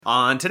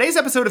On today's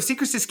episode of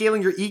Secrets to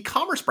Scaling Your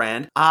E-commerce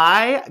Brand,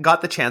 I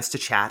got the chance to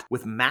chat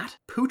with Matt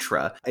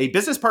Putra, a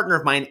business partner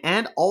of mine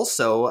and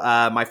also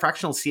my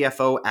fractional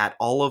CFO at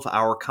all of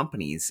our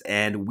companies.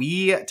 And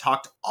we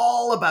talked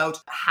all about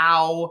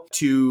how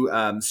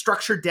to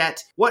structure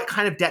debt, what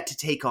kind of debt to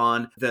take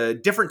on, the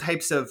different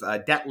types of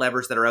debt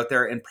levers that are out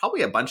there, and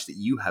probably a bunch that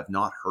you have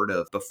not heard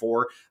of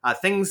before.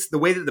 The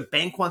way that the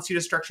bank wants you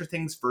to structure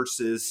things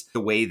versus the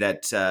way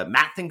that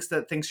Matt thinks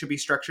that things should be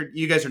structured.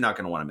 You guys are not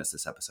going to want to miss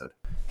this episode.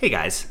 Hey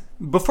guys,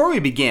 before we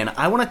begin,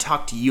 I want to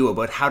talk to you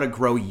about how to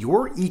grow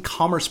your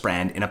e-commerce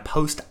brand in a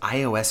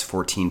post-iOS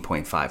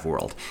 14.5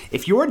 world.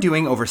 If you're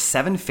doing over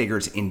 7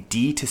 figures in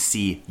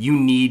D2C, you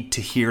need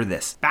to hear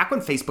this. Back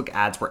when Facebook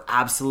ads were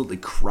absolutely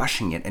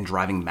crushing it and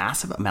driving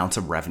massive amounts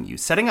of revenue,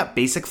 setting up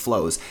basic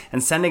flows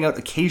and sending out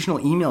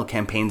occasional email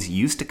campaigns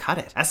used to cut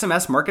it,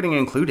 SMS marketing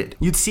included.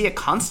 You'd see it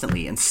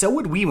constantly, and so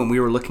would we when we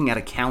were looking at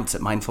accounts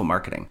at Mindful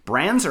Marketing.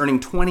 Brands earning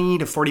 20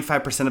 to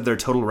 45% of their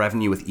total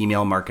revenue with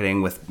email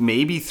marketing with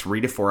maybe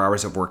 3 to 4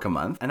 hours of work a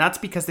month. And that's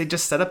because they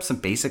just set up some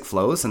basic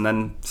flows and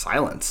then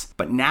silence.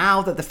 But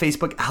now that the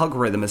Facebook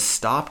algorithm has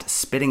stopped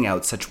spitting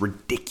out such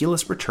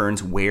ridiculous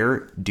returns,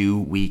 where do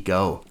we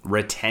go?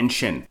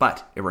 Retention.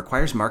 But it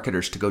requires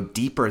marketers to go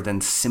deeper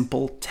than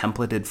simple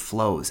templated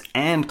flows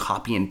and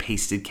copy and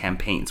pasted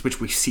campaigns,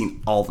 which we've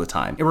seen all the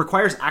time. It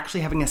requires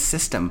actually having a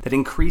system that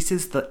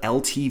increases the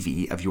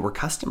LTV of your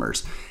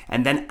customers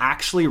and then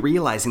actually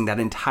realizing that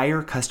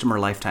entire customer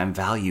lifetime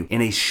value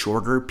in a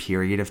shorter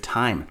period of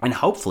time. And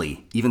hopefully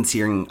even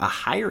seeing a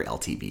higher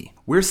LTV.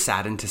 We're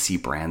saddened to see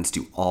brands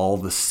do all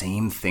the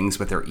same things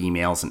with their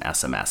emails and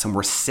SMS, and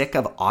we're sick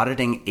of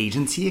auditing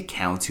agency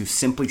accounts who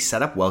simply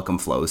set up welcome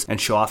flows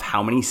and show off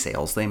how many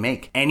sales they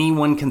make.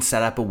 Anyone can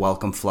set up a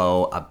welcome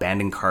flow,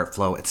 abandoned cart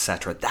flow,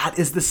 etc. That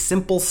is the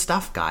simple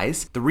stuff,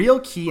 guys. The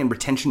real key in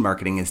retention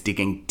marketing is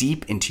digging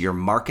deep into your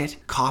market,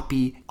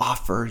 copy,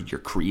 offer, your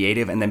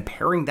creative, and then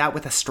pairing that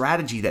with a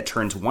strategy that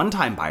turns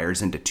one-time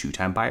buyers into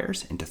two-time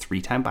buyers, into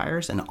three-time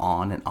buyers, and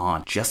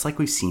on, just like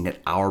we've seen at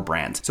our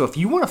brands. So if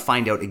you want to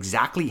find out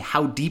exactly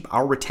how deep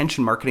our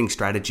retention marketing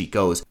strategy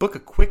goes, book a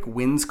quick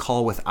wins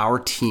call with our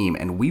team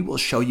and we will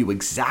show you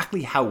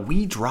exactly how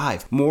we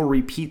drive more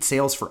repeat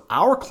sales for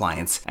our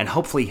clients and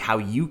hopefully how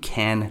you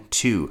can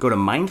too. Go to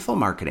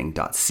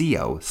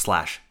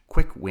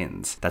mindfulmarketing.co/quick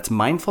wins. That's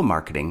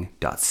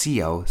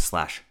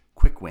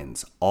mindfulmarketing.co/quick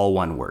wins, all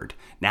one word.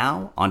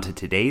 Now onto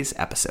today's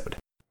episode.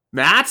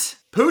 Matt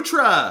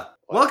Putra,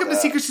 welcome to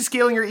Secrets to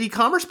Scaling Your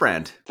E-commerce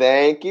Brand.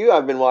 Thank you.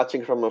 I've been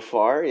watching from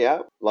afar. Yeah,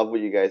 love what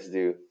you guys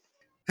do.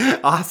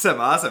 Awesome.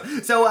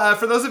 So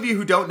for those of you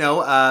who don't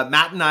know,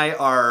 Matt and I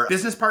are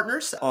business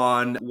partners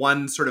on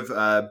one sort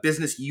of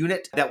business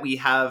unit that we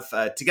have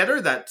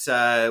together that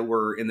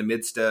we're in the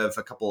midst of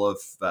a couple of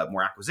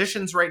more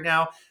acquisitions right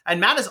now. And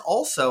Matt has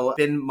also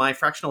been my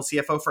fractional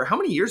CFO for how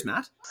many years,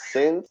 Matt?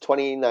 Since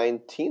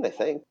 2019, I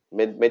think.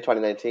 Mid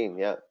 2019,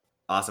 yeah.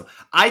 Awesome.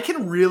 I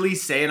can really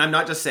say, and I'm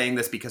not just saying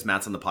this because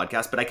Matt's on the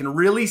podcast, but I can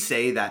really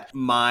say that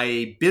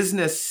my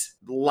business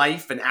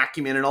life and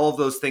acumen and all of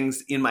those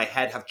things in my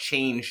head have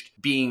changed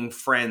being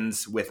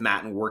friends with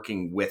Matt and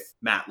working with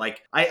Matt.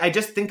 Like I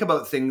just think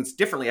about things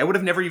differently. I would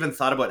have never even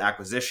thought about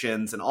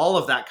acquisitions and all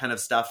of that kind of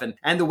stuff and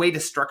the way to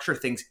structure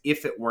things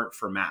if it weren't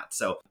for Matt.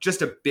 So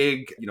just a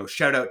big,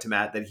 shout out to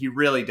Matt that he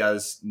really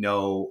does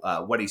know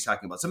what he's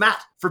talking about. So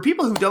Matt, for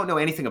people who don't know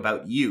anything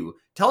about you,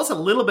 tell us a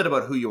little bit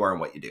about who you are and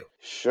what you do.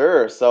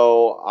 Sure.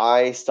 So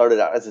I started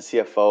out as a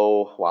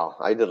CFO. Well,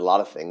 I did a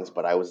lot of things,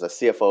 but I was a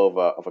CFO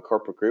of a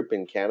corporate group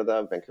in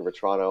Canada, Vancouver,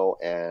 Toronto.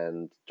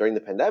 And during the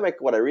pandemic,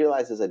 what I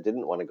realized is I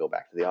didn't want to go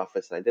back to the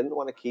office and I didn't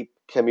want to keep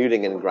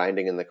commuting and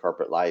grinding in the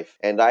corporate life.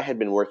 And I had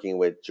been working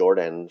with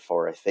Jordan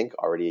for, I think,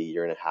 already a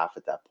year and a half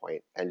at that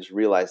point, and just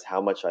realized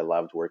how much I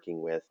loved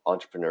working with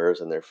entrepreneurs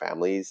and their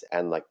families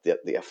and like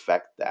the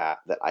effect that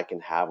I can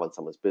have on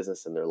someone's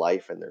business and their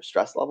life and their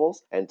stress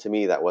levels. And to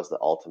me, that was the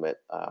ultimate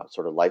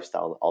sort of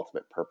lifestyle and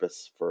ultimate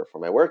purpose for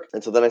my work.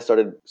 And so then I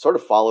started sort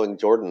of following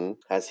Jordan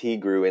as he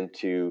grew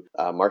into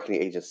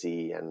marketing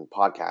agency and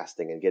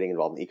podcasting and getting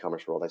involved in the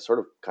e-commerce world. I sort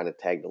of kind of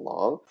tagged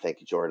along. Thank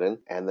you, Jordan.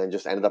 And then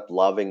just ended up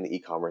loving the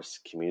e-commerce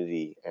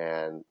community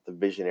and the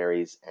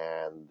visionaries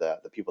and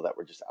the people that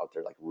were just out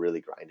there like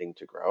really grinding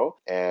to grow,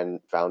 and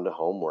found a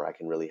home where I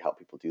can really help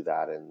people do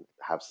that and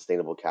have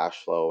sustainable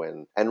cash flow.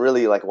 And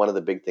really like one of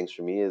the big things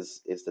for me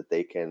is that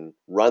they can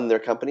run their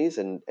companies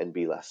and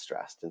be less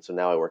stressed. And so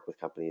now I work with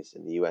companies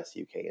in the US,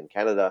 UK, and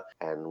Canada,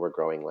 and we're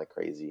growing like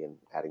crazy and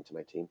adding to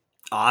my team.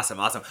 Awesome.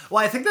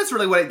 Well, I think that's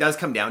really what it does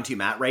come down to,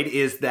 Matt, right?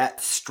 Is that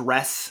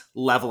stress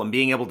level and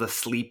being able to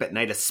sleep at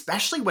night,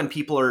 especially when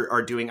people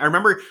are doing, I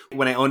remember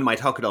when I owned my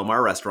Taco Del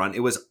Mar restaurant,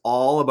 it was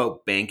all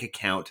about bank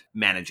account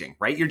managing,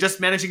 right? You're just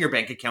managing your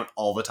bank account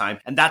all the time.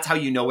 And that's how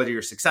you know whether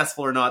you're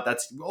successful or not.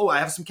 That's, I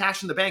have some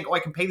cash in the bank. I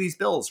can pay these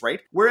bills,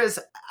 right? Whereas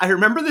I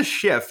remember the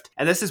shift,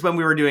 and this is when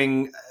we were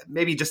doing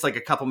maybe just like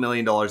a couple $1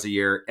 million a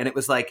year. And it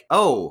was like,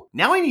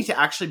 now I need to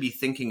actually be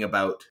thinking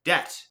about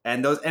debt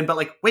and but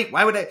like, wait,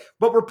 why would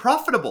but we're profitable.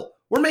 profitable.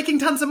 We're making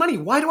tons of money.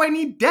 Why do I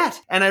need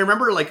debt? And I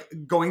remember like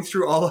going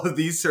through all of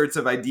these sorts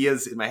of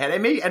ideas in my head.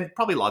 And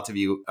probably lots of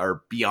you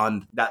are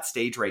beyond that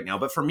stage right now.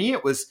 But for me,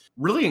 it was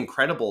really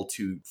incredible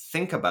to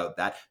think about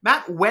that.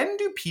 Matt, when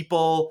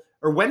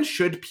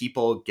should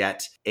people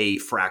get a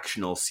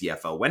fractional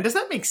CFO? When does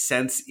that make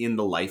sense in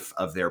the life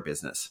of their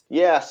business?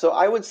 Yeah, so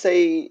I would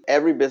say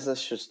every business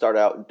should start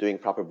out doing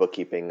proper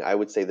bookkeeping. I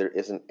would say there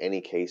isn't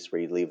any case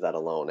where you leave that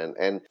alone.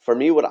 And for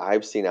me, what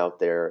I've seen out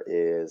there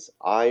is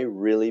I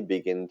really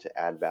begin to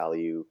add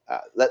value.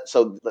 Let's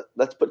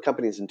put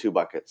companies in two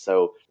buckets.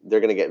 So they're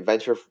going to get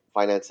venture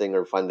financing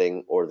or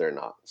funding, or they're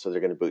not. So they're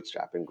going to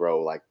bootstrap and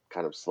grow like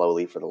kind of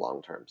slowly for the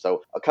long term.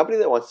 So a company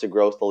that wants to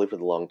grow slowly for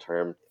the long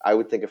term, I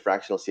would think a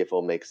fractional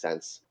CFO makes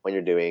sense when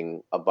you're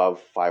doing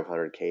above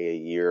 500K a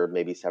year,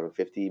 maybe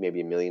 750,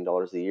 maybe $1 million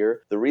a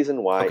year. The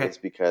reason why is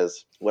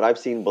because what I've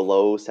seen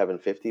below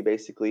 750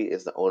 basically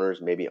is the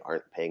owners maybe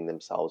aren't paying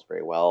themselves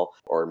very well,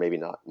 or maybe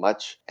not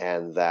much,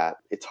 and that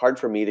it's hard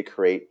for me to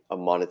create a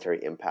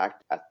monetary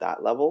impact at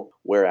that level.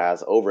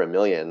 Whereas over $1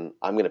 million,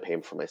 I'm going to pay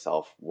for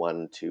myself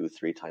 1, 2,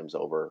 3 times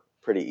over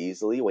pretty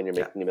easily when you're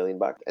making $1 million.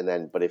 And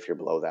then, but if you're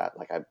below that,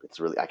 like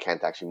I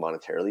can't actually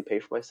monetarily pay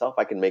for myself.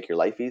 I can make your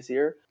life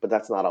easier, but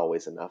that's not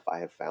always enough, I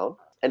have found.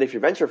 And if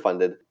you're venture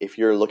funded, if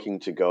you're looking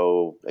to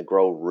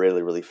grow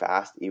really, really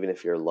fast, even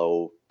if you're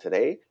low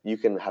today, you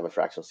can have a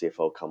fractional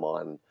CFO come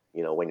on,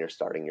 when you're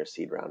starting your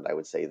seed round. I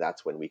would say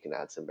that's when we can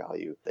add some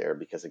value there,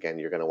 because again,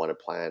 you're going to want to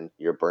plan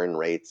your burn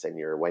rates and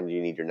when do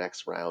you need your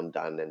next round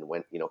done, and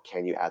when,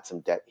 can you add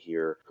some debt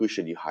here? Who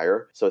should you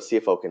hire? So a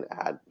CFO can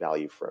add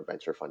value for a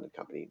venture funded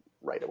company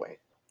right away.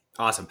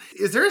 Awesome.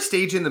 Is there a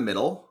stage in the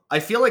middle?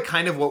 I feel like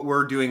kind of what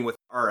we're doing with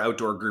our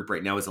outdoor group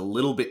right now is a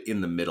little bit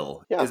in the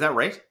middle. Yeah. Is that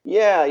right?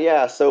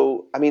 Yeah.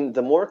 So,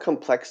 the more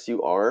complex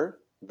you are,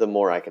 the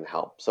more I can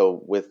help.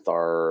 So with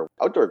our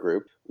outdoor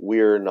group,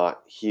 we're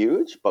not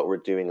huge, but we're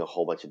doing a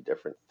whole bunch of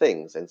different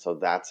things. And so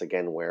that's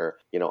again where,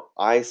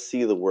 I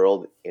see the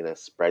world in a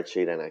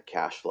spreadsheet and a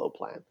cash flow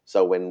plan.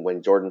 So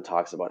when Jordan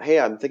talks about, hey,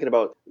 I'm thinking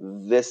about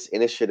this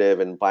initiative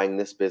and buying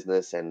this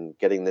business and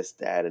getting this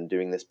debt and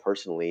doing this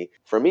personally,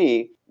 for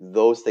me,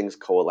 those things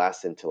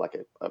coalesce into like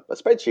a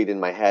spreadsheet in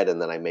my head,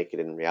 and then I make it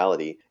in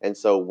reality. And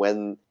so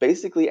when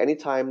basically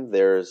anytime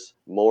there's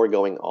more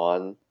going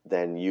on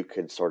than you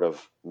could sort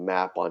of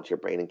map onto your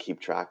brain and keep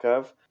track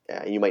of,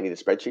 you might need a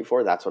spreadsheet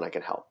for, that's when I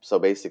can help. So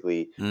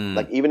basically,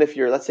 like even if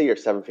let's say you're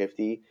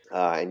 750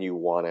 and you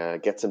want to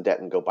get some debt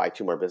and go buy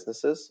 2 more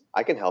businesses,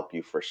 I can help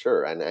you for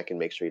sure. And I can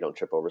make sure you don't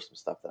trip over some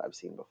stuff that I've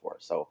seen before.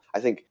 So I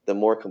think the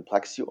more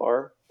complex you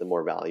are, the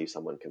more value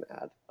someone can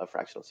add, a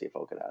fractional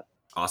CFO could add.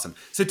 Awesome.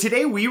 So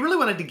today we really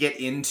wanted to get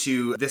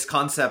into this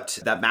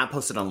concept that Matt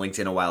posted on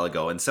LinkedIn a while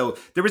ago. And so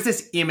there was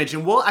this image,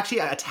 and we'll actually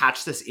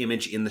attach this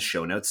image in the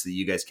show notes so that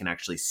you guys can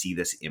actually see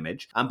this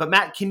image. But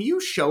Matt, can you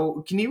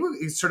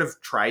sort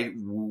of try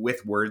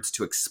with words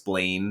to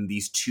explain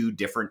these 2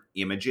 different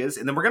images?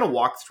 And then we're going to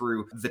walk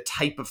through the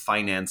type of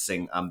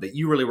financing that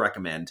you really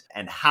recommend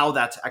and how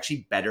that's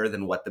actually better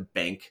than what the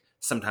bank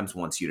sometimes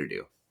wants you to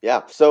do.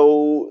 Yeah.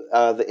 So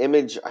the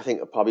image I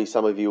think probably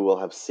some of you will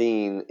have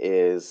seen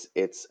it's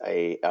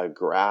a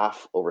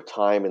graph over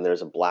time, and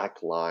there's a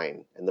black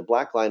line. And the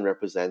black line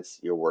represents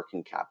your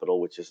working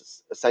capital, which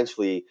is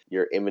essentially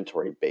your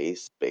inventory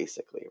base,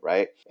 basically,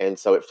 right? And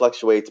so it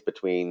fluctuates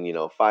between,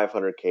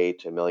 500K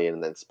to $1 million,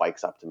 and then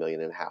spikes up to $1.5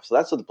 million. So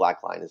that's what the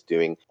black line is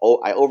doing.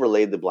 I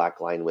overlaid the black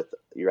line with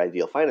your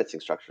ideal financing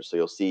structure. So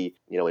you'll see,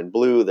 in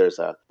blue, there's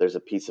a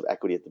piece of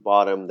equity at the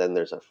bottom, then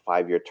there's a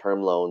 5-year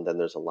term loan, then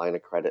there's a line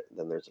of credit,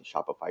 then there's a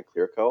Shopify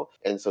ClearCo.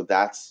 And so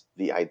that's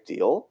the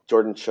ideal.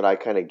 Jordan, should I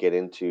kind of get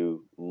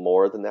into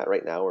more than that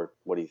right now, or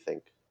what do you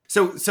think?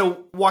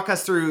 So walk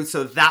us through,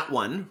 so that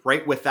one,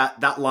 right, with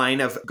that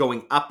line of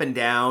going up and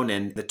down,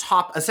 and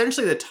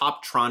essentially the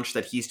top tranche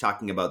that he's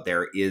talking about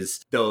there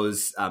is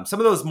those, some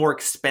of those more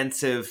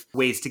expensive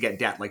ways to get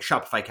debt, like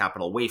Shopify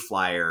Capital,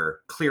 Wayflyer,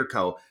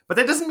 ClearCo, but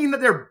that doesn't mean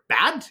that they're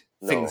bad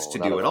things to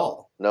do at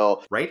all.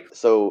 No. Right?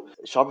 So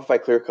Shopify,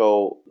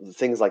 ClearCo,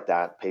 things like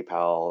that,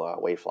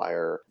 PayPal,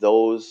 Wayflyer,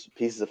 those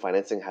pieces of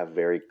financing have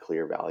very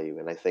clear value.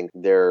 And I think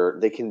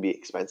they can be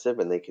expensive,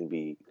 and they can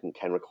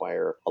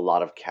require a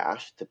lot of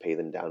cash to pay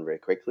them down very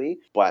quickly,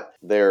 but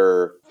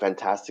they're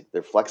fantastic.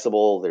 They're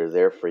flexible. They're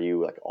there for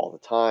you like all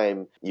the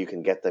time. You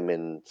can get them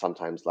in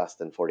sometimes less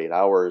than 48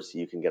 hours.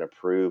 You can get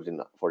approved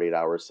in 48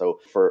 hours. So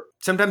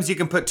sometimes you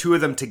can put 2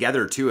 of them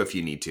together too, if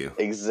you need to.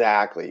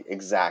 Exactly.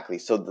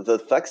 So the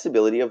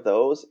flexibility of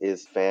those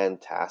is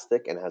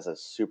fantastic and has a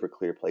super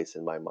clear place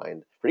in my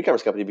mind for an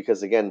e-commerce company,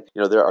 because again,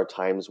 there are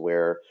times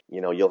where,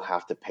 you'll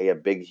have to pay a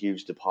big,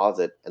 huge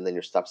deposit, and then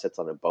your stuff sits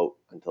on a boat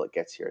until it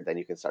gets here. Then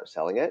you can start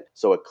selling it.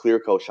 So a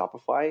ClearCo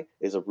Shopify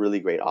is a really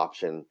great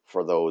option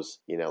for those,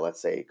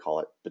 let's say, call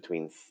it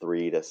between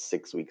 3 to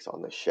 6 weeks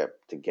on the ship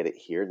to get it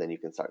here. Then you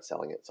can start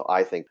selling it. So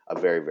I think a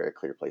very, very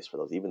clear place for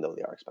those, even though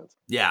they are expensive.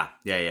 Yeah,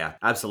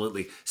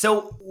 absolutely.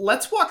 So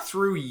let's walk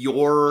through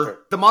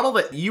the model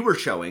that you were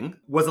showing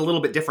was a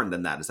little bit different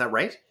than that. Is that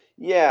right?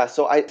 Yeah,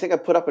 so I think I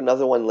put up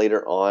another one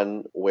later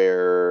on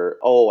where,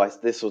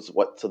 this was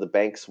so the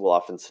banks will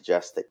often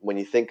suggest that when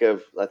you think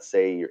of, let's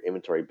say your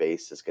inventory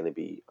base is going to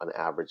be an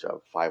average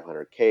of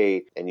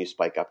 500K and you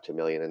spike up to a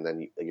million and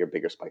then your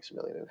bigger spike's 1.5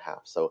 million.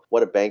 So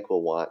what a bank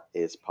will want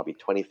is probably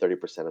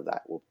 20-30% of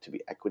that to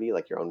be equity,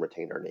 like your own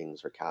retained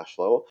earnings or cash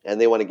flow.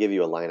 And they want to give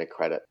you a line of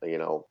credit,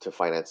 to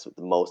finance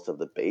most of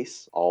the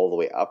base all the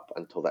way up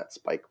until that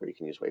spike where you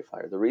can use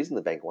Wayflyer. The reason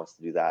the bank wants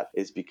to do that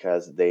is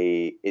because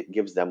it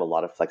gives them a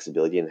lot of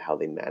flexibility in how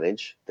they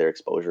manage their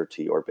exposure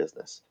to your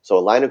business. So a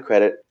line of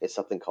credit is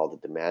something called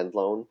a demand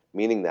loan,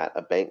 meaning that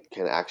a bank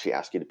can actually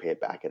ask you to pay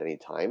it back at any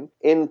time.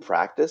 In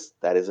practice,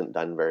 that isn't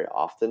done very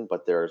often,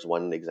 but there's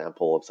one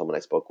example of someone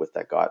I spoke with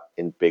that got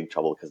in big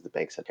trouble because the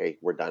bank said, "Hey,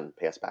 we're done,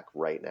 pay us back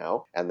right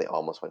now," and they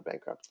almost went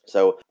bankrupt.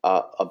 So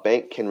a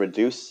bank can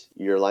reduce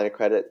your line of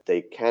credit,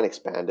 they can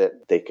expand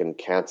it, they can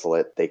cancel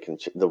it,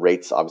 the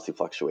rates obviously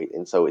fluctuate,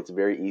 and so it's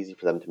very easy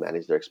for them to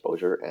manage their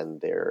exposure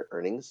and their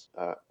earnings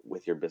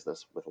with your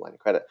business with a line of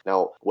credit.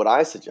 Now, what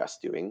I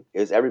suggest doing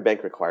is every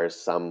bank requires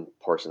some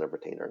portion of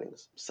retained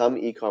earnings. Some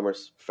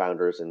e-commerce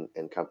founders and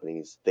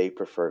companies, they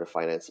prefer to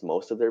finance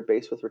most of their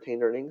base with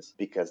retained earnings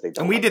because they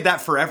don't. And we did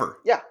that forever.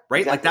 Yeah.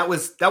 Right? Exactly.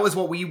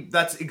 Like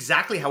that's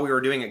exactly how we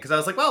were doing it. Because I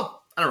was like,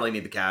 well, I don't really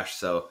need the cash.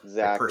 So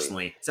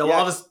Exactly.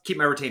 I'll just keep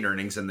my retained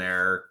earnings in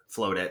there,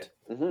 float it.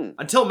 Mm-hmm.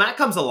 Until Matt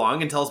comes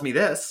along and tells me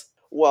this.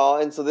 Well,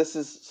 and so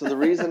the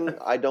reason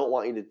I don't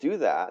want you to do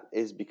that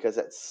is because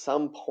at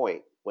some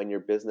point when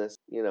your business,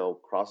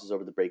 crosses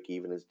over the break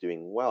even, is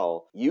doing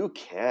well, you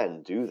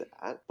can do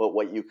that. But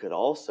what you could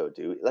also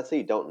do, let's say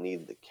you don't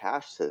need the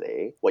cash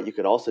today, what you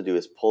could also do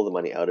is pull the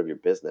money out of your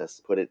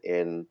business, put it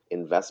in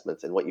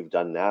investments. And what you've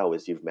done now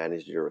is you've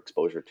managed your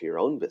exposure to your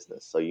own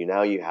business. So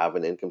now you have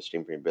an income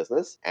stream from your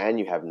business and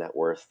you have net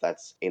worth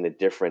that's in a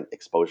different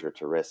exposure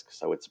to risk.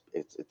 So it's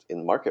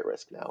in market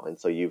risk now. And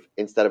so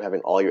instead of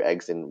having all your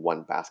eggs in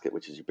one basket,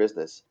 which is your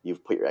business,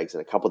 you've put your eggs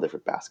in a couple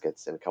different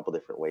baskets in a couple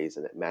different ways,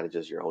 and it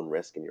manages your own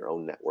risk and your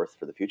own net worth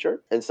for the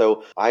future. And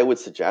so I would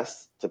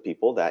suggest to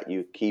people that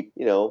you keep,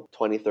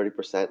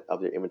 20-30%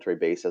 of your inventory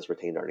base as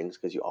retained earnings,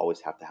 because you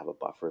always have to have a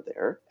buffer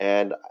there.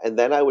 And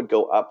then I would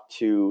go up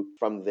to,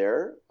 from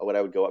there, what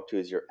I would go up to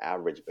is your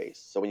average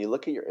base. So when you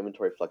look at your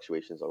inventory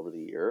fluctuations over the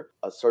year,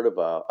 a sort of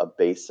a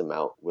base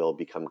amount will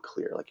become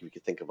clear. Like if you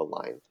could think of a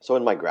line. So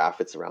in my graph,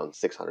 it's around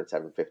 600,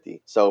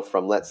 750. So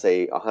from, let's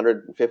say,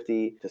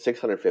 150 to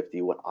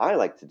 650, what I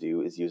like to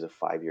do is use a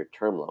 5-year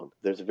term loan.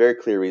 There's a very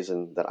clear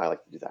reason that I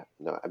like to do that.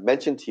 Now, I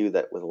mentioned to you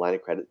that with a line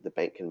of credit, the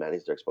bank can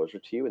manage their exposure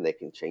to you and they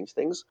can change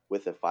things.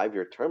 With a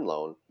 5-year term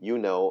loan, you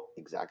know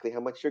exactly how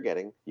much you're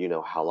getting, you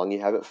know how long you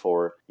have it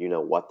for, you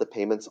know what the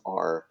payments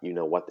are, you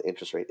know what the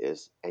interest rate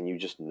is, and you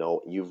just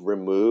know you've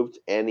removed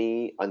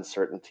any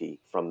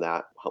uncertainty from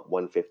that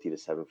 150 to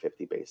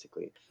 750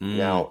 basically.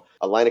 Now,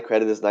 a line of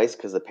credit is nice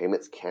because the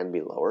payments can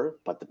be lower,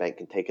 but the bank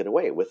can take it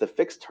away. With a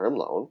fixed term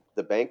loan,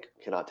 the bank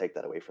cannot take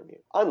that away from you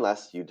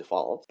unless you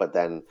default, but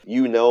then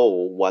you know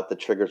what the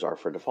triggers are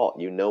for default.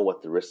 You know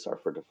what the risks are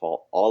for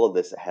default, all of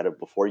this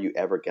before you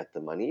ever get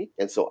the money.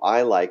 And so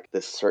I like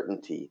the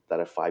certainty that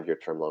a 5-year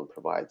term loan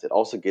provides. It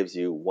also gives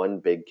you one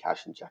big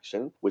cash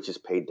injection, which is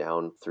paid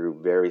down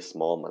through very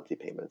small monthly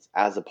payments,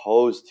 as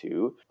opposed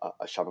to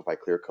a Shopify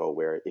ClearCo,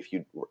 where if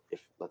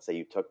let's say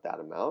you took that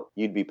amount,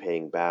 you'd be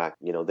paying back,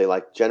 they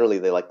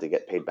like to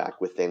get paid back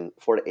within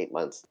 4 to 8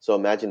 months. So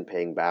imagine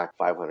paying back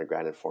 500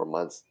 grand in 4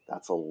 months.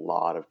 That's a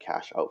lot of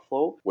cash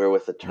outflow, where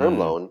with a term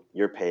loan,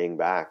 you're paying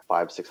back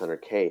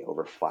 500-600K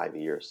over 5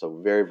 years.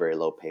 So very, very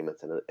low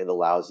payments, and it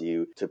allows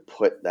you to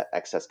put that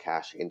excess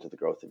cash into the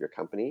growth of your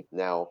company.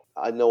 Now,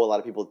 I know a lot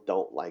of people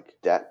don't like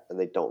debt and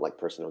they don't like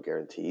personal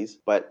guarantees,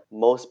 but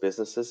most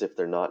businesses, if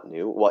they're not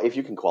new, if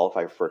you can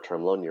qualify for a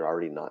term loan, you're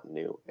already not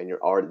new and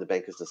the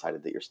bank has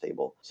decided that you're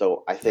stable.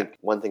 So I think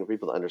one thing for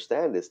people to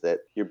understand is that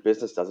your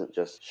business doesn't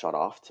just shut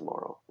off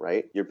tomorrow,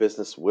 right? Your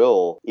business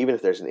will, even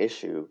if there's an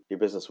issue, your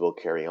business will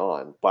carry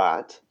on.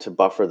 But to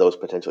buffer those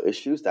potential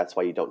issues, that's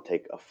why you don't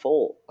take a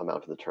full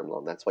amount of the term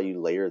loan. That's why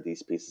you layer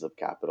these pieces of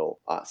capital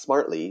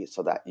smartly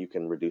so that you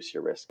can reduce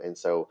your risk. And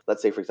so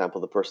let's say, for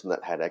example, the person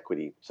that had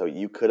equity. So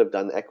you could have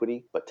done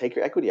equity, but take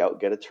your equity out,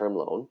 get a term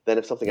loan. Then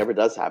if something ever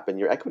does happen,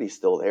 your equity's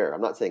still there.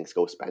 I'm not saying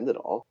go spend it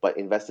all, but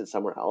invest it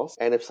somewhere else.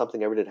 And if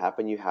something ever did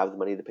happen, you have the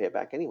money to pay it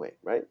back anyway,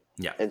 right?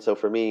 Yeah. And so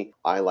for me,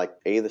 I like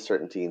A, the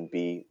certainty, and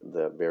B,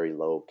 the very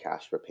low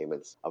cash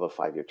repayments of a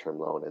 5-year term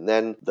loan. And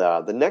then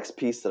the next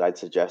piece that I'd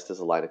suggest is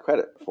a line of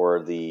credit for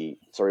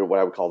what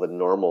I would call the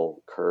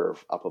normal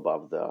curve up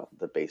above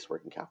the base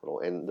working capital.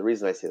 And the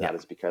reason I say that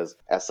is because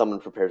as someone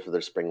prepares for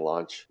their spring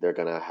launch, they're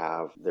going to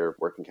have their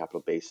working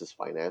capital basis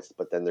financed,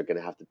 but then they're going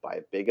to have to buy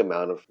a big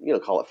amount of,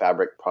 call it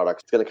fabric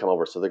products. It's going to come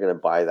over. So they're going to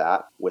buy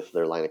that with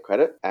their line of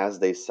credit. As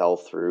they sell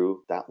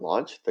through that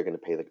launch, they're going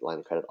to pay the line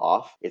of credit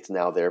off. It's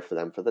now there for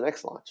them for the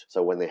next launch.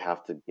 So when they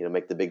have to,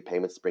 make the big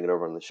payments to bring it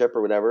over on the ship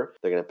or whatever,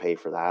 they're going to pay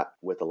for that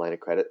with a line of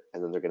credit,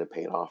 and then they're going to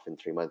pay it off in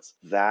 3 months.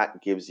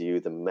 That gives you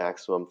the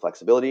maximum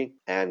flexibility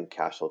and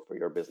cash flow for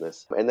your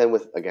business. And then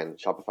with, again,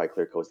 Shopify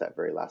ClearCo is that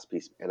very last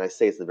piece. And I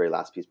say it's the very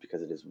last piece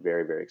because it is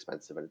very, very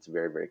expensive and it's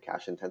very, very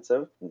cash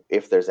intensive.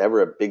 If there's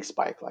ever a big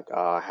spike, like,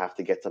 I have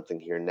to get something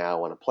here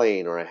now on a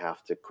plane, or I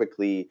have to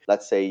quickly,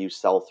 let's say you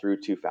sell through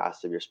too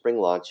fast of your spring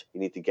launch, you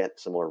need to get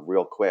some more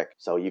real quick.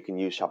 So you can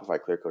use Shopify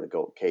ClearCo to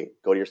go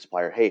to your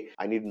supplier. Hey,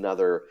 I need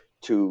another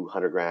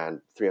 200 grand,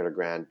 300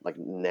 grand, like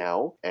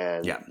now.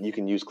 And you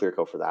can use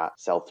ClearCo for that,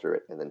 sell through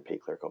it, and then pay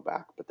ClearCo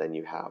back. But then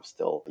you've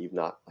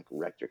not like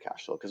wrecked your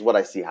cash flow. Because what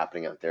I see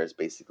happening out there is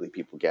basically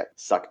people get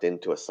sucked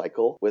into a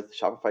cycle with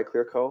Shopify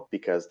ClearCo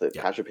because the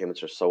cash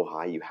repayments are so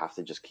high, you have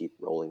to just keep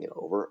rolling it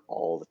over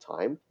all the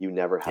time. You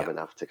never have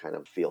enough to kind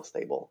of feel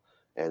stable.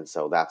 And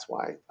so that's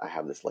why I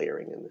have this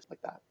layering and this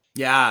like that.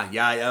 Yeah.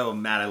 Oh,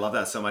 Matt, I love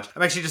that so much.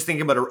 I'm actually just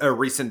thinking about a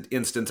recent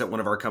instance at one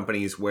of our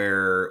companies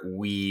where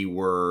we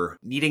were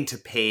needing to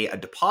pay a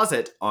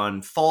deposit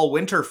on fall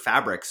winter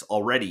fabrics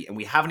already, and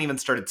we haven't even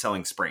started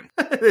selling spring.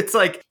 It's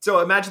like,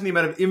 so imagine the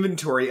amount of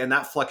inventory and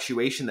that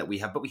fluctuation that we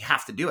have, but we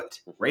have to do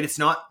it, right?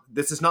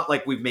 This is not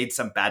like we've made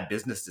some bad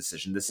business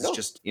decision. This is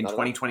just in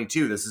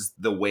 2022. This is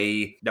the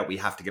way that we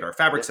have to get our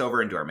fabrics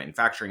over and do our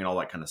manufacturing and all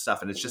that kind of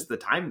stuff. And it's just the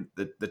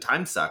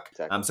time suck.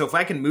 Exactly. So if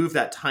I can move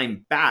that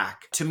time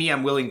back, to me,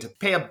 I'm willing to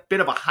pay a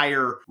bit of a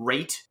higher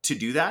rate to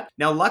do that.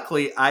 Now,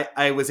 luckily,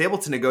 I was able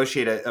to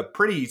negotiate a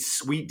pretty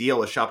sweet deal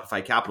with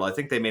Shopify Capital. I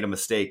think they made a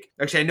mistake.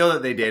 Actually, I know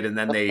that they did, and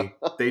then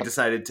they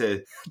decided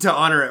to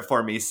honor it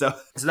for me. So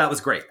that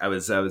was great. I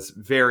was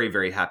very,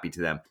 very happy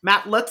to them.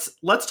 Matt, let's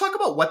talk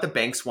about what the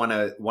banks want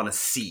to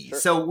see. Sure.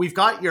 So we've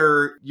got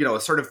your,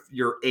 sort of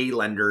your A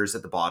lenders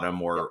at the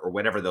bottom, or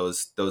whatever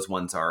those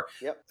ones are.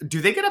 Yep. Do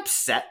they get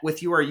upset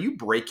with you? Are you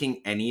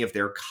breaking any of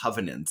their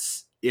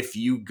covenants if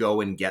you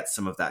go and get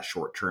some of that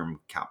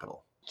short-term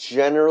capital?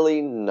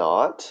 Generally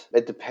not.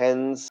 It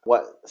depends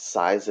what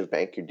size of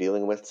bank you're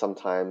dealing with.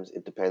 Sometimes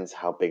it depends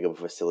how big of a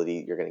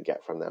facility you're going to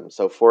get from them.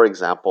 So for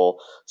example,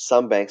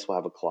 some banks will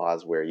have a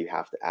clause where you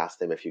have to ask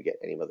them if you get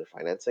any other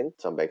financing.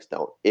 Some banks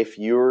don't. If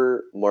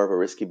you're more of a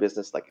risky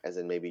business, like as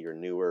in maybe you're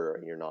newer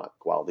and you're not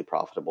wildly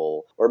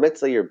profitable, or let's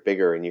say you're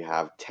bigger and you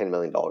have $10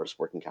 million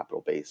working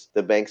capital base,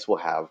 the banks will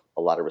have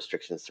a lot of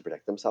restrictions to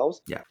protect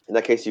themselves. Yeah. In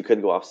that case, you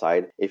could go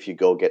offside if you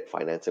go get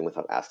financing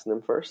without asking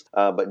them first.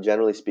 But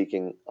generally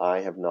speaking, I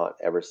have not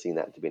ever seen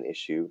that to be an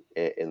issue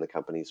in the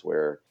companies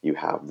where you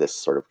have this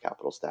sort of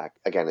capital stack.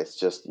 Again, it's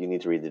just you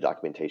need to read the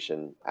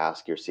documentation,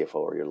 ask your CFO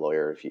or your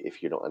lawyer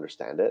if you don't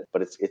understand it.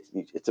 But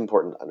it's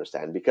important to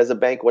understand, because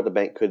what the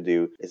bank could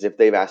do is if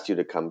they've asked you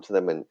to come to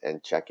them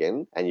and check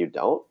in and you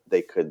don't,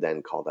 they could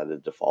then call that a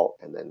default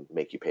and then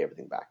make you pay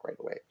everything back right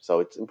away.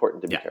 So it's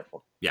important to be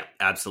careful. Yeah,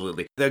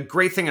 absolutely. The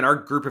great thing in our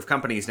group of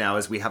companies now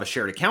is we have a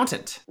shared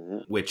accountant,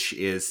 which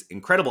is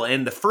incredible.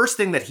 And the first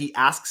thing that he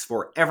asks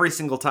for every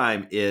single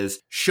time is,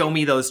 show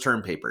me those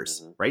term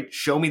papers, right?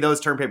 Show me those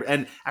term papers.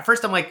 And at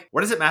first I'm like,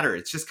 what does it matter?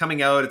 It's just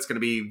coming out. It's going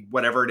to be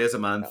whatever it is a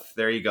month. Yeah.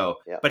 There you go.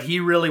 Yeah. But he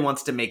really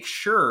wants to make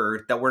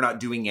sure that we're not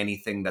doing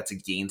anything that's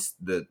against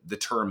the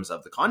terms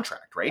of the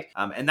contract, right?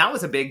 And that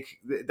was a big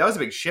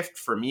shift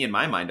for me in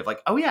my mind of like,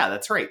 oh yeah,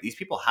 that's right. These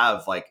people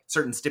have like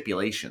certain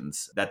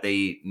stipulations that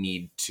they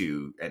need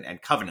to,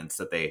 and covenants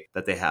that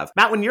they have.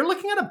 Matt, when you're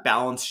looking at a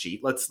balance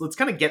sheet, let's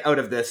kind of get out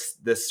of this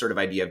sort of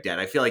idea of debt.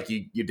 I feel like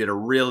you did a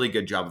really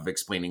good job of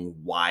explaining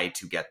why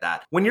to get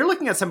that. When you're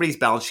looking at somebody's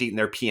balance sheet and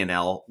their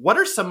P&L, what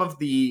are some of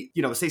the,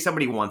 say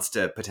somebody wants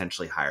to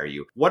potentially hire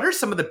you, what are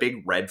some of the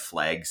big red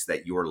flags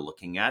that you're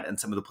looking at and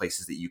some of the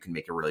places that you can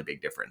make a really big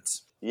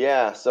difference?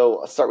 Yeah, so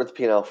I'll start with the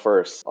P&L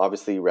first.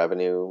 Obviously,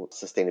 revenue,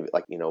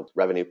 sustainability,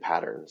 revenue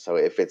pattern. So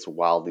if it's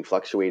wildly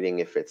fluctuating,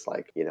 if it's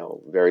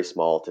very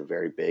small to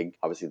very big,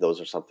 obviously those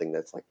are something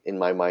that's like, in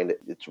my mind,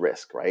 it's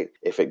risk, right?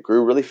 If it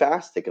grew really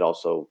fast, it could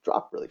also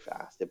drop really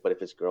fast. But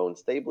if it's grown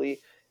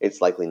stably, it's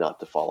likely not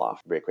to fall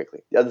off very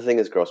quickly. The other thing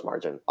is gross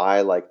margin.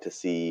 I like to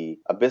see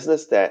a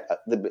business that,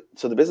 the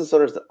business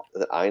owners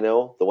that I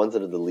know, the ones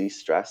that are the least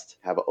stressed,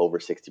 have over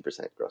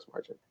 60% gross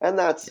margin. And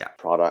that's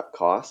product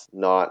cost,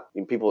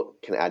 people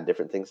can add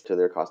different things to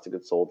their cost of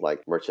goods sold,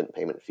 like merchant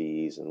payment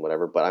fees and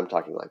whatever, but I'm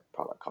talking like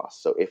product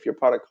costs. So if your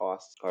product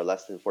costs are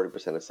less than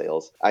 40% of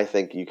sales, I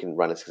think you can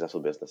run a successful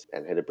business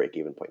and hit a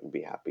break-even point and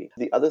be happy.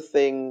 The other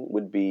thing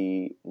would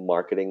be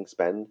marketing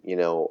spend.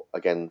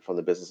 Again, from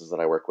the businesses that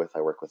I work with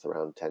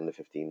around 10 to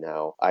 15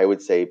 now. I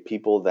would say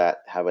people that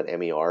have an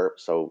MER,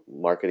 so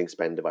marketing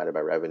spend divided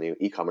by revenue,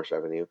 e-commerce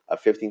revenue,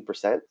 of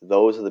 15%,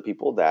 those are the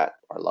people that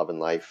are loving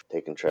life,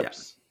 taking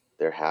trips. Yeah.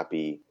 They're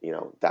happy,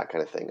 that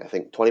kind of thing. I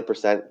think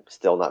 20%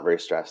 still not very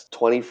stressed.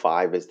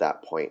 25 is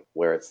that point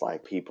where it's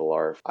like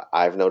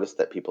I've noticed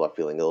that people are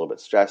feeling a little bit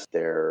stressed.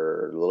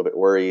 They're a little bit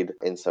worried.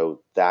 And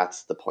so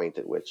that's the point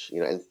at which,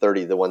 and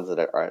 30, the ones that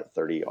are at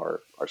 30 are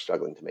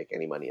struggling to make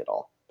any money at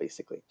all,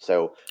 basically.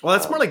 So, well,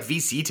 that's more like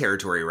VC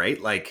territory, right?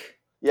 Like,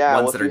 Yeah,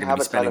 well, ones if that are you going to have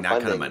be a ton spending of that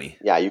kind of funding, money.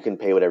 yeah, you can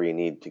pay whatever you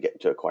need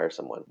to acquire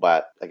someone.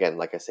 But again,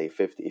 like I say,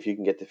 50. If you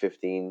can get to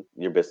 15,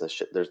 your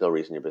business there's no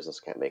reason your business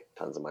can't make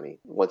tons of money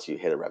once you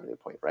hit a revenue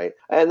point, right?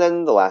 And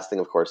then the last thing,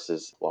 of course,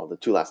 is well, the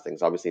two last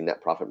things, obviously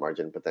net profit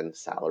margin, but then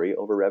salary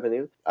over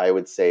revenue. I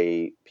would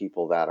say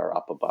people that are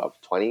up above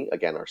 20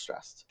 again are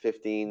stressed.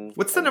 15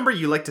 What's the and number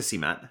you like to see,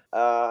 Matt?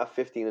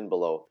 15 and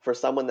below. For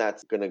someone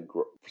that's gonna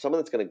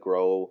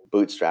grow,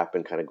 bootstrap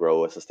and kind of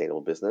grow a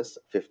sustainable business,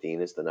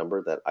 15 is the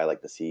number that I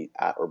like to see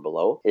at or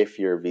below. If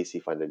you're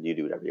VC funded, you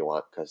do whatever you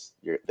want because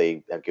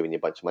they have given you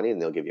a bunch of money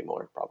and they'll give you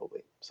more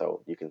probably.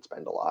 So you can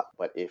spend a lot.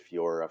 But if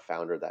you're a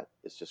founder that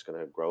is just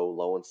gonna grow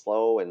low and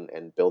slow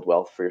and build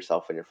wealth for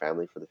yourself and your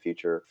family for the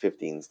future,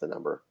 15 is the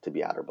number to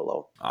be at or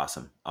below.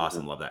 Awesome.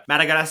 Love that.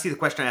 Matt, I got to ask you the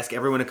question I ask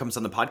everyone who comes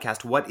on the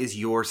podcast. What is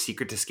your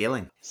secret to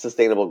scaling?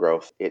 Sustainable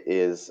growth. It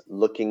is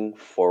looking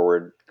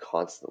forward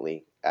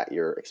constantly at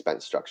your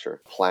expense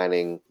structure.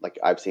 Planning, like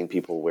I've seen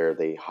people where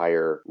they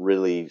hire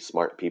really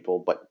smart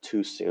people, but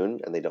too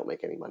soon and they don't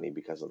make any money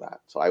because of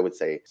that. So I would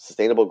say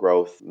sustainable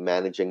growth,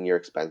 managing your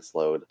expense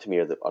load, to me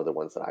are the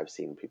ones that I've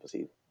seen people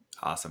see.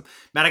 Awesome.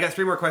 Matt, I got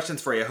 3 more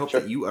questions for you. I hope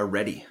that you are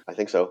ready. I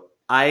think so.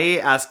 I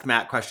ask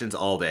Matt questions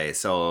all day,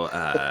 so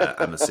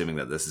I'm assuming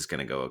that this is going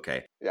to go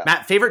okay. Yeah.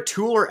 Matt, favorite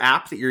tool or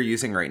app that you're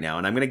using right now?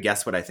 And I'm going to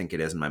guess what I think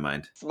it is in my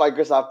mind. It's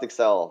Microsoft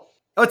Excel.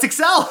 Oh, it's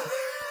Excel!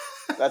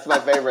 That's my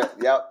favorite.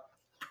 Yep.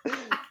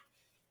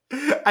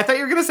 I thought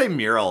you were going to say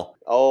Mural.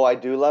 Oh, I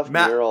do love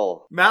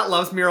Mural. Matt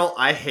loves Mural.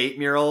 I hate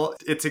Mural.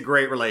 It's a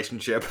great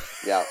relationship.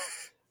 Yeah.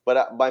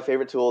 But my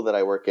favorite tool that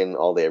I work in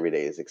all day, every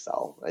day is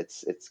Excel.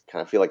 It's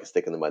kind of feel like a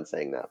stick in the mud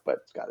saying that, but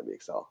it's got to be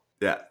Excel.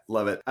 Yeah,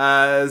 love it.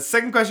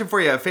 Second question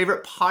for you.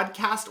 Favorite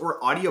podcast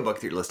or audiobook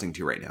that you're listening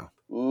to right now?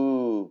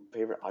 Ooh,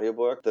 favorite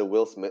audiobook? The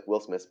Will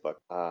Smith's book.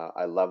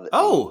 I love that.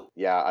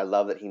 I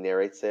love that he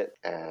narrates it.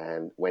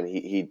 And when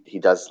he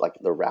does like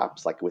the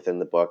raps like within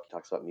the book, he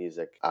talks about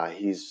music.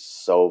 He's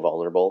so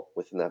vulnerable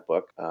within that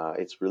book.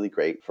 It's really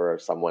great for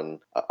someone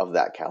of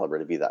that caliber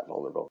to be that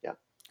vulnerable. Yeah.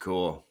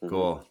 Cool.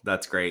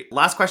 That's great.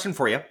 Last question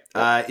for you.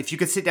 If you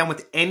could sit down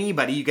with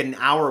anybody, you get an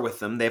hour with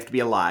them. They have to be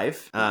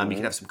alive. You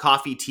can have some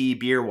coffee, tea,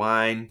 beer,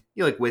 wine.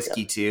 You like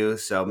whiskey too,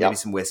 so maybe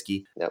some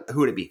whiskey. Who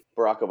would it be?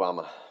 Barack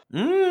Obama.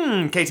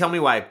 Okay, tell me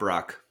why,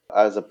 Barack.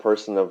 As a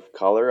person of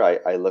color,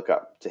 I look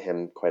up to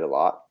him quite a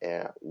lot,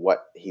 and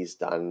what he's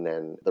done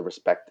and the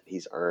respect that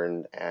he's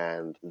earned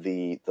and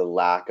the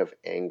lack of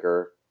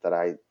anger that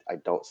I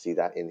don't see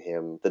that in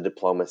him. The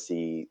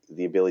diplomacy,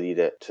 the ability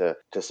to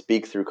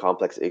speak through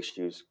complex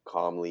issues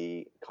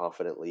calmly,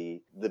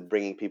 confidently, the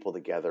bringing people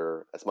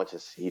together as much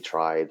as he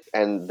tried,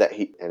 and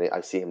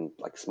I see him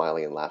like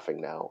smiling and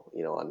laughing now,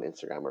 on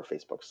Instagram or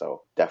Facebook.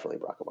 So definitely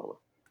Barack Obama.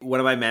 One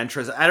of my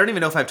mantras, I don't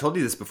even know if I've told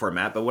you this before,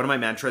 Matt, but one of my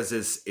mantras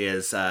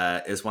is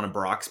one of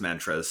Barack's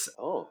mantras.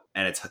 Oh.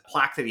 And it's a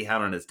plaque that he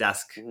had on his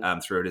desk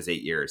throughout his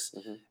 8 years.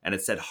 And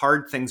it said,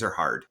 hard things are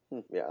hard.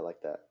 Yeah, I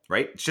like that.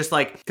 Right? It's just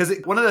like, because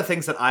one of the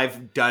things that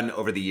I've done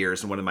over the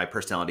years and one of my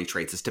personality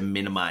traits is to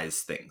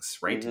minimize things,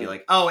 right? To be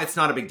like, oh, it's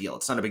not a big deal.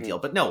 It's not a big deal.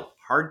 But no,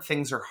 hard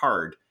things are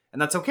hard.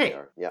 And that's okay.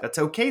 Yeah. That's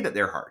okay that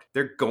they're hard.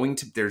 There's going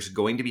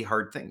to be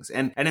hard things.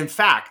 And in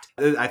fact,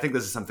 I think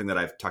this is something that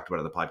I've talked about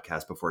on the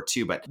podcast before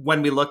too. But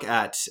when we look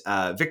at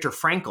Viktor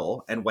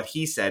Frankl and what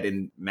he said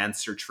in Man's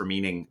Search for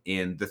Meaning,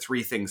 in the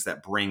 3 things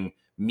that bring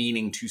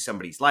meaning to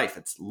somebody's life,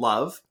 it's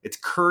love, it's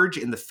courage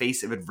in the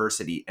face of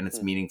adversity, and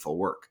it's meaningful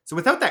work. So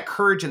without that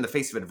courage in the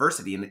face of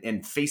adversity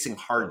and facing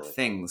hard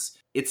things,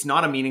 it's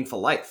not a meaningful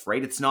life,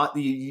 right? It's not,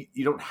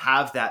 you don't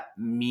have that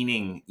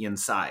meaning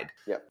inside.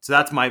 Yep. So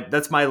that's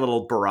my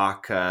little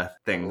Barack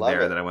thing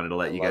there that I wanted to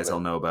let you guys all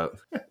know about.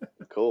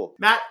 Cool.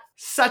 Matt,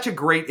 such a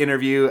great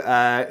interview.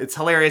 It's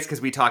hilarious because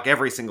we talk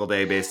every single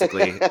day,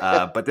 basically.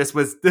 But this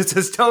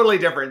is totally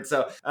different.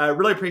 So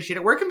really appreciate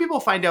it. Where can people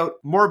find out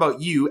more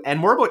about you and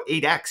more about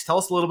 8X? Tell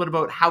us a little bit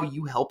about how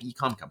you help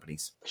e-com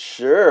companies.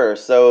 Sure.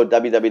 So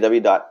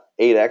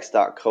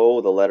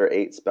www.8x.co, the letter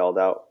 8 spelled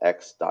out,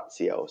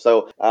 x.co.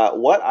 So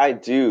what I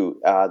do,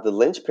 the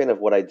linchpin of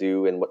what I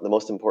do and what the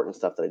most important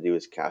stuff that I do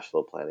is cash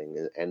flow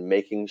planning and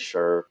making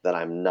sure that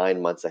I'm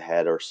 9 months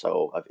ahead or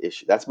so of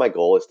issue. That's my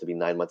goal, is to be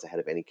 9 months ahead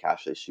of any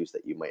cash issues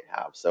that you might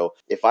have. So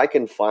if I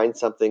can find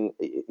something,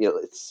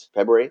 it's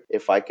February.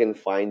 If I can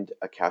find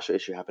a cash flow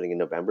issue happening in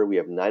November, we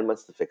have 9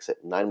 months to fix it,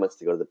 9 months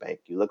to go to the bank.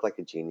 You look like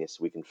a genius.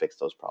 We can fix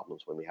those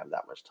problems when we have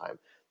that much time.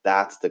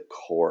 That's the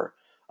core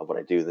of what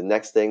I do. The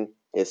next thing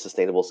is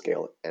sustainable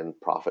scale and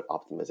profit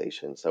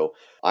optimization. So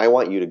I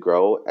want you to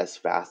grow as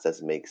fast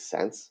as makes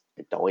sense.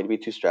 I don't want you to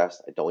be too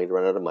stressed. I don't want you to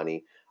run out of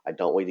money. I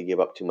don't want you to give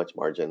up too much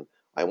margin.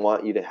 I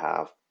want you to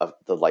have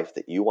the life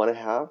that you want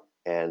to have.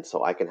 And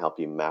so I can help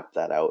you map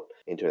that out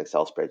into an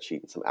Excel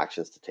spreadsheet and some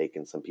actions to take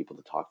and some people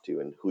to talk to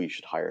and who you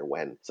should hire and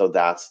when. So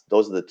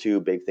those are the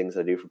 2 big things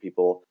that I do for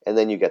people. And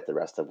then you get the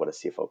rest of what a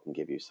CFO can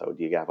give you. So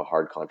do you have a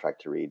hard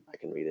contract to read? I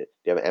can read it.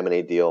 Do you have an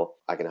M&A deal?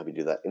 I can help you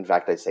do that. In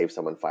fact, I saved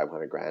someone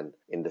 $500,000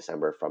 in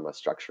December from a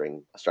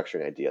structuring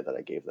idea that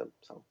I gave them.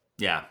 So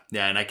Yeah,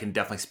 and I can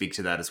definitely speak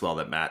to that as well,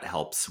 that Matt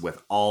helps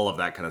with all of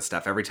that kind of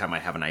stuff. Every time I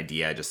have an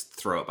idea, I just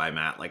throw it by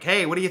Matt, like,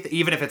 hey, what do you think?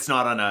 Even if it's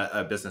not on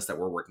a business that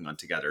we're working on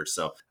together.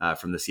 So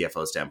from the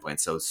CFO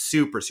standpoint, so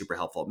super, super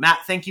helpful. Matt,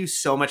 thank you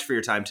so much for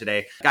your time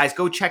today. Guys,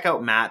 go check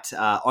out Matt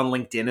on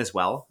LinkedIn as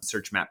well.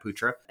 Search Matt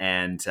Putra.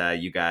 And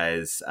you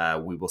guys,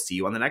 we will see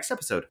you on the next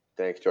episode.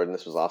 Thanks, Jordan.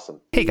 This was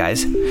awesome. Hey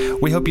guys,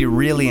 we hope you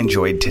really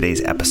enjoyed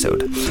today's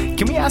episode.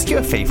 Can we ask you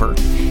a favor?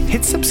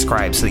 Hit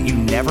subscribe so that you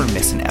never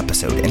miss an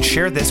episode, and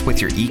share this with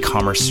your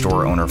e-commerce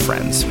store owner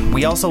friends.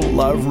 We also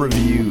love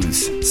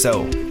reviews.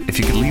 So if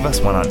you could leave us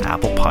one on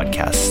Apple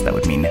Podcasts, that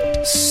would mean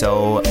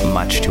so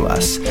much to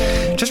us.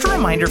 Just a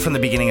reminder from the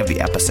beginning of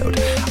the episode,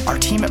 our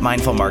team at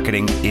Mindful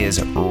Marketing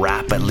is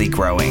rapidly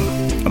growing,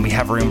 and we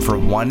have room for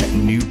one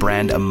new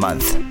brand a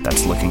month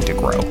that's looking to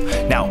grow.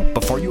 Now,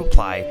 before you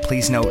apply,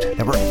 please note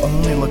that we're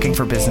only looking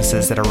for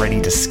businesses that are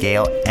ready to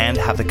scale and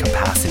have the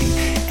capacity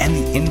and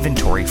the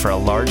inventory for a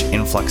large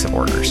influx of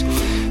orders.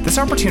 This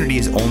opportunity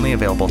is only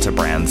available to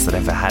brands that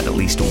have had at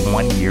least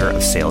 1 year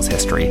of sales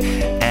history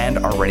and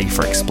are ready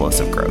for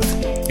explosive growth.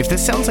 If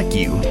this sounds like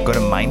you, go to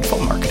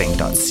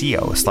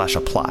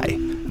mindfulmarketing.co/apply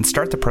and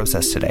start the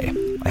process today.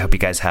 I hope you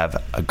guys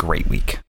have a great week.